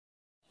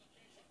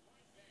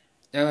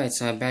Alright,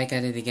 so I'm back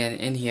at it again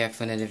in here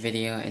for another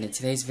video, and in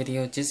today's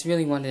video, just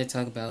really wanted to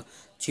talk about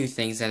two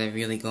things that are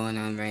really going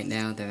on right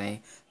now that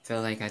I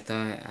feel like I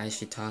thought I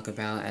should talk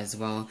about as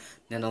well.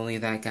 Not only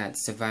that, got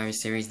Survivor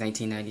Series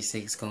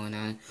 1996 going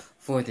on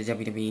for the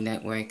WWE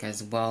Network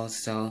as well,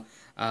 so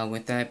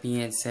with that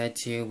being said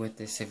too, with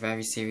the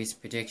Survivor Series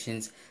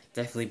predictions,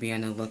 definitely be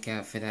on the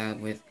lookout for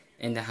that with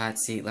In the Hot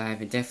Seat Live,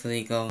 and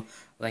definitely go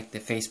like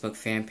the Facebook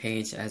fan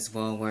page as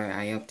well, where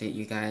I update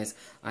you guys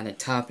on the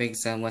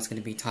topics and what's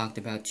going to be talked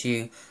about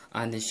too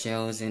on the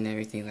shows and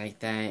everything like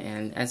that,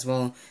 and as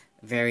well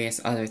various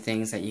other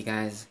things that you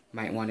guys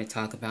might want to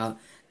talk about.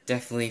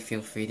 Definitely feel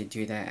free to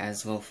do that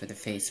as well for the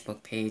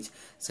Facebook page.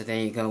 So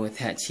there you go with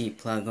that cheap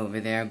plug over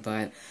there.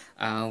 But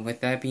with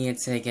that being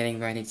said,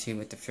 getting right into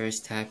with the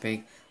first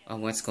topic of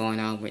what's going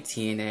on with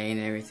TNA and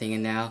everything,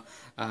 and now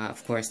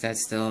of course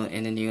that's still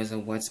in the news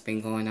of what's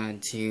been going on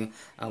too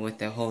with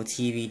the whole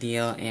TV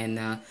deal.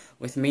 And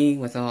with me,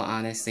 with all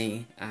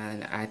honesty,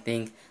 I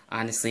think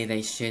honestly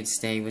they should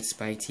stay with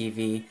Spike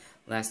TV.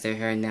 Last I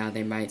heard, now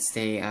they might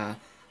stay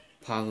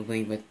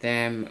probably with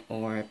them,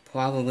 or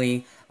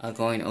probably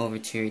going over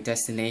to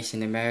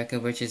Destination America,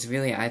 which is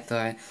really, I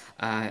thought,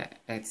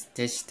 it's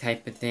Dish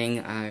type of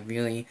thing,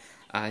 really,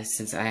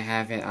 since I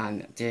have it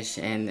on Dish,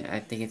 and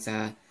I think it's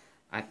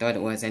I thought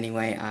it was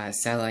anyway, a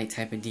satellite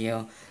type of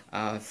deal,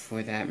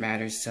 for that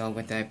matter. So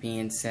with that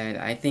being said,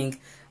 I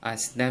think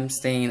them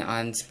staying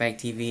on Spike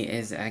TV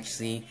is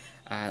actually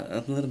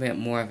a little bit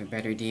more of a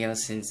better deal,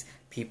 since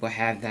people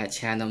have that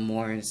channel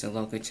more. It's a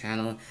local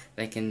channel.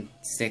 They can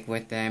stick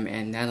with them,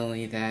 and not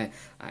only that,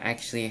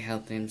 actually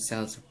help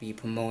themselves be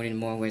promoted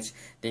more, which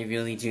they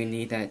really do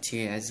need that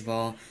too as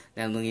well.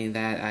 Not only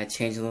that,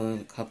 change a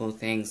little couple of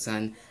things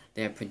on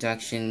their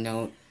production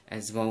note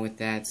as well with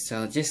that.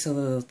 So just a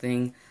little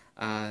thing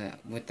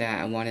with that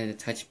I wanted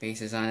to touch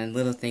bases on, and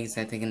little things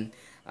that they can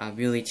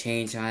really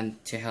change on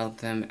to help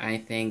them, I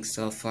think,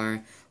 so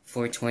far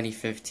for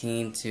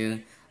 2015 to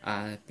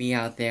be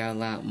out there a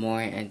lot more,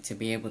 and to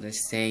be able to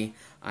stay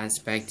on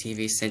Spike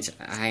TV, since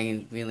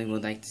I really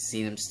would like to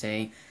see them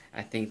stay.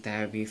 I think that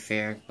would be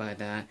fair,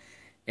 but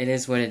it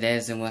is what it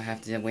is, and we'll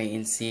have to wait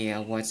and see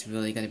what's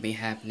really going to be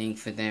happening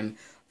for them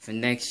for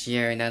next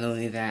year. And not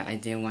only that, I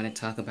did want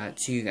to talk about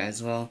too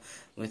as well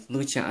with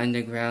Lucha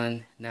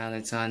UnderGround, now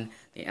that's on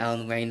the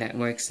Ellen Ray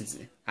network, since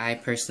I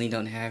personally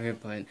don't have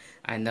it, but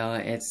I know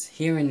it's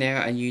here and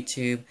there on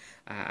YouTube.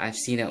 I've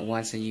seen it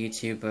once on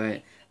YouTube,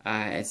 but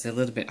it's a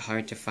little bit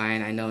hard to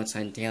find. I know it's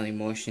on Daily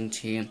Motion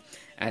too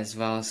as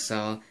well,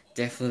 so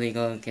definitely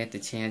go get the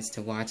chance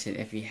to watch it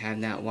if you have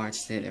not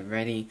watched it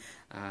already.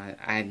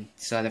 I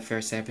saw the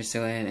first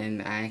episode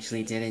and I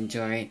actually did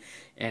enjoy it,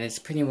 and it's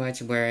pretty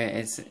much where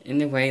it's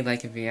in a way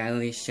like a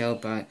reality show,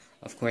 but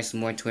of course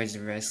more towards the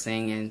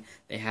wrestling, and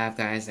they have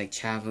guys like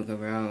Chavo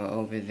Guerrero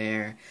over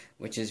there,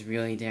 which is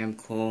really damn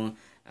cool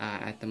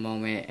at the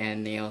moment,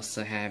 and they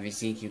also have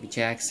Ezekiel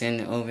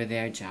Jackson over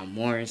there, John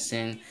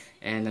Morrison,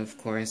 and of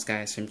course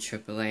guys from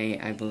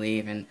AAA, I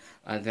believe, and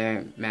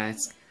other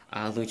masked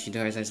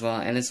luchadors as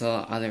well, and as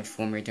well other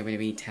former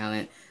WWE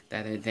talent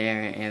that are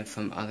there, and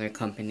from other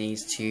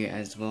companies too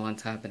as well on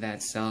top of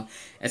that. So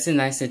it's a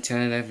nice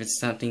alternative.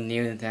 It's something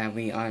new that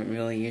we aren't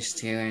really used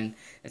to, and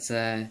it's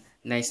a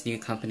nice new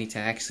company to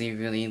actually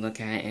really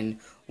look at and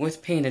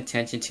worth paying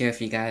attention to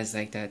if you guys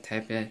like that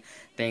type of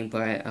thing.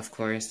 But of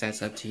course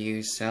that's up to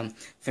you. So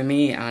for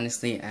me,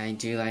 honestly, I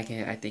do like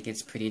it. I think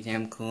it's pretty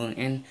damn cool,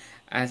 and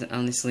as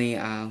honestly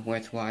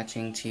worth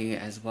watching too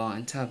as well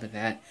on top of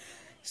that.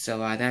 So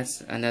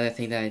that's another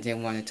thing that I did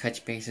want to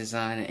touch bases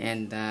on,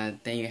 and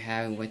there you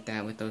have it with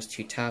that, with those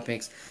two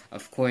topics.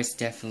 Of course,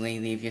 definitely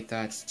leave your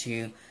thoughts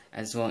too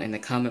as well in the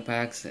comment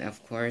box,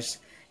 of course.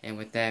 And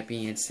with that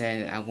being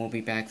said, I will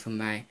be back for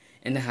my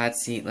In the Hot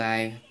Seat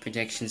Live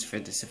predictions for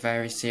the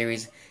Survivor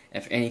Series.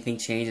 If anything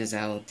changes,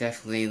 I will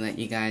definitely let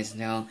you guys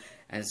know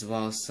as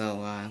well. So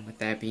with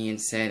that being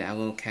said, I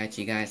will catch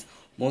you guys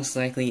most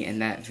likely in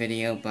that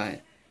video,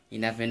 but you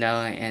never know.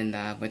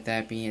 And with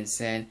that being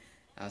said,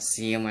 I'll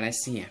see you when I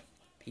see you.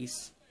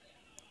 Peace.